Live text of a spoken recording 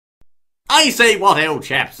I say what, old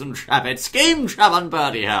chaps and chappets, GameChap and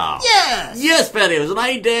Bertie here. Yes! Yes, fellows, and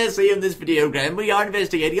I dare say in this videogram we are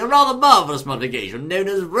investigating a rather marvellous modification known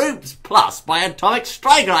as Ropes Plus by Atomic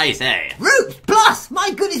Striker, I say. Ropes Plus?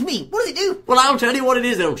 My goodness me, what does it do? Well, I'll tell you what it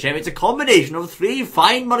is, old chap. It's a combination of 3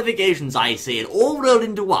 fine modifications, I say, and all rolled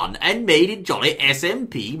into one and made it jolly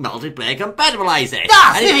SMP multiplayer compatible, I say.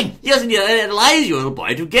 Ah, and sitting! Yes, indeed, and it allows you, old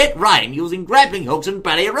boy, to get rhyme using grappling hooks and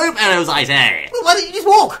Bertie rope arrows, I say. Well, why don't you just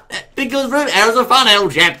walk? Because rope arrows are fun,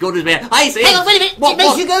 old chap. Goodness me. I say. Hang on, wait a minute. It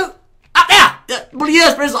makes you go up there. Well,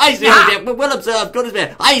 yes, precisely, old chap. Well observed. Goodness me.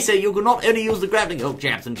 I say you can not only use the grappling hook,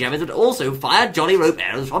 chaps and chappers, but also fire jolly rope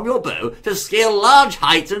arrows from your bow to scale large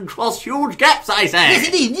heights and cross huge gaps, I say. Yes,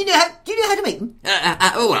 indeed. Do you know how to make them?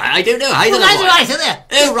 I don't know. Well, neither do I, so there.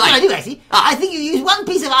 Oh, right. Well, I do, actually. I think you use one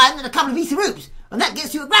piece of iron and a couple of pieces of ropes. And that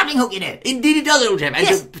gets you a grappling hook, you know. Indeed it does, old chap. And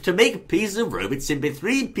yes. to make pieces of rope, it's simply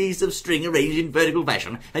 3 pieces of string arranged in vertical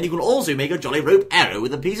fashion. And you can also make a jolly rope arrow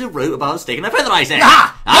with a piece of rope about a stick and a feather, I say.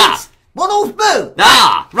 Yes. One-off bow.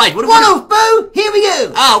 Right. One-off bow. Here we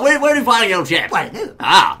go. Where are you firing, old chap? Well, I don't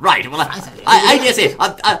know. Right. Well, I dare say.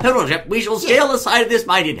 Hold on, chap. We shall scale the side of this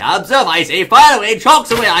mighty tower. Observe, I say. Fire away.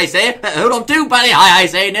 Chocks away, I say. Hold on. 2 Bertie high, I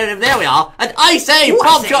say. No, there we are. And I say,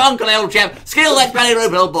 prompt your uncle, old chap. Scale that Bertie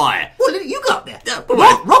rope, old boy. Well, you got up there.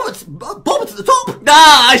 Robert's Bob to the top.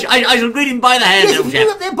 I shall greet him by the hand, yes, old if chap.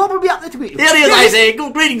 you up there, Bob will be up there to greet you. Here he is, I say.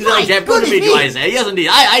 Good greetings, old chap. Good to meet you, me. I say. Yes, indeed.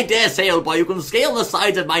 I dare say, old boy, you can scale the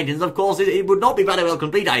sides of mountains. Of course, it would not be very well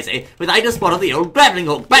complete, I say, without a spot of the old grappling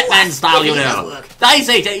hook, Batman style, you know. I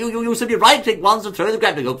say, you simply right-click once to throw the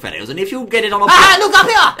grappling hook, fellows, and if you get it on a... look up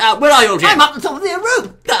here! Where are you, old chap? I'm up the top of the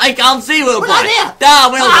rope. I can't see you, old boy. Well,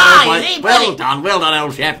 there. Well done, well done,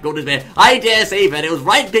 old chap. Goodness me. I dare say, fellows,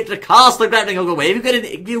 right-click to cast the grappling hook away. If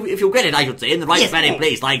you get it, I should say, in the right very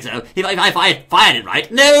place, like so. If I fired it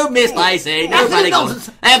right. No miss, I say. No grappling hook.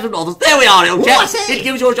 Absolute nonsense. There we are, old chap. It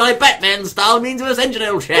gives your jolly Batman style means of ascension,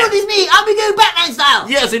 old chap. Goodness me, up we go Batman style.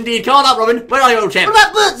 Yes, indeed. Come on up, Robin. Where are you, old chap? What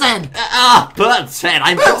about Bert's end? Bert's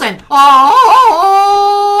end. Bert's end.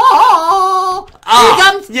 Here he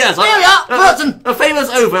comes. Yes. Here we are. Bert's a famous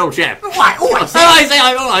oaf, old chap. Why? I say.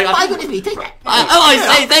 My goodness me, take that.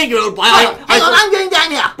 I say, thank you, old boy. Hang on, I'm going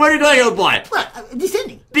down here. Where are you going, old boy? Well,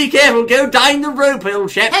 descending. Be careful, go down the rope, old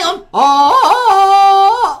chap. Hang on.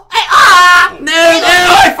 No,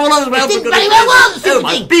 I fall as well. It didn't very well work, oh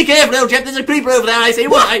my, be careful, old chap, there's a creeper over there, I say.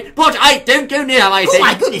 What? Don't go near him, I say. Oh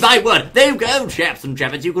my goodness. My word. There you go, chaps and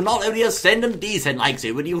chappets. You can not only ascend and descend like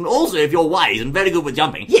so, but you can also, if you're wise and very good with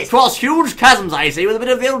jumping, cross huge chasms, I say, with a bit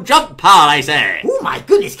of the old jump power, I say. Oh my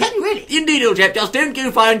goodness, can you really? Indeed, old chap, just don't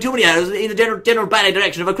go firing too many arrows in the general ballet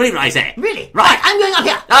direction of a creeper, I say. Really? Right, I'm going up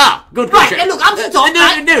here. Good. Right, now look, I'm to the top.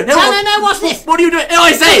 No, what's this? What are you doing? Oh,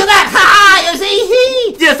 I say. Look at that. You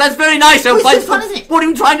see? Yes, that's very nice, old boy. It's fun, isn't it? What are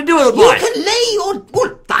you trying to do, old boy? You can lay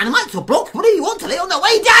or dynamite or blocks, whatever you want to lay on the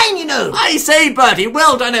way down, you know. I say, Bertie,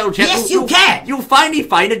 well done, old chap. Yes, you can. You'll finally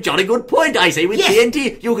find a jolly good point, I say. With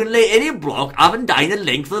TNT, you can lay any block up and down the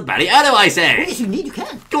length of the Bertie arrow, I say. Well, yes, you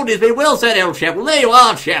can. Goodness me, well said, old chap. Well, there you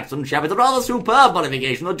are, chaps and chappets. A rather superb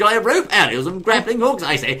modification of jolly rope arrows and grappling hooks,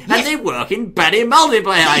 I say. And they work in Bertie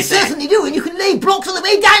multiplayer, I say. They certainly do, and you can lay blocks on the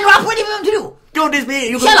way down or up, whatever you want to do. Goodness me,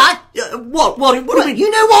 you can... Shall I? What do you mean? You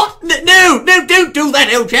know what? No, don't do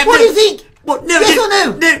that, old chap. What do you think? What? No, yes or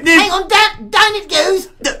no? No. Hang on, down it goes.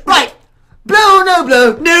 Right. Blow or no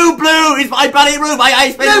blow? No blow. It's my bloody room.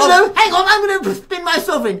 I spent no blow. Hang on, I'm going to spin my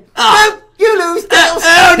sovereign. No, you lose.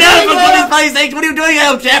 Oh, no, for goodness sakes, what are you doing,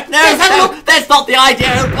 old chap? No, that's not the idea,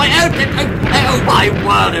 old boy. Oh, my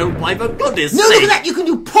word, old boy, for goodness sake. No, look at that. You can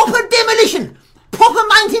do proper demolition. Proper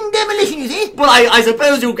mountain demolition, you see? Well, I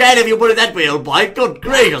suppose you can if you put it that way, old boy. Good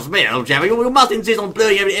gracious me, old chap. You must insist on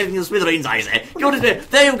blowing everything to smithereens, I say. Goodness me.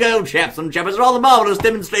 There you go, chaps and chappers. A rather marvellous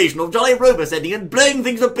demonstration of jolly rope ascending and blowing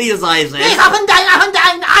things to pieces, I say. Yes, up and down,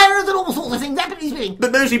 irons and all sorts of things, rapidly spinning.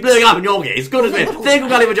 But mostly blowing up in your case. Goodness me. Thank you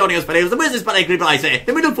kindly for joining us, fellows. The business ballet creeper, I say.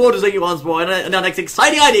 And we look forward to seeing you once more in our next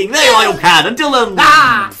exciting outing. There you are, you can. Until then...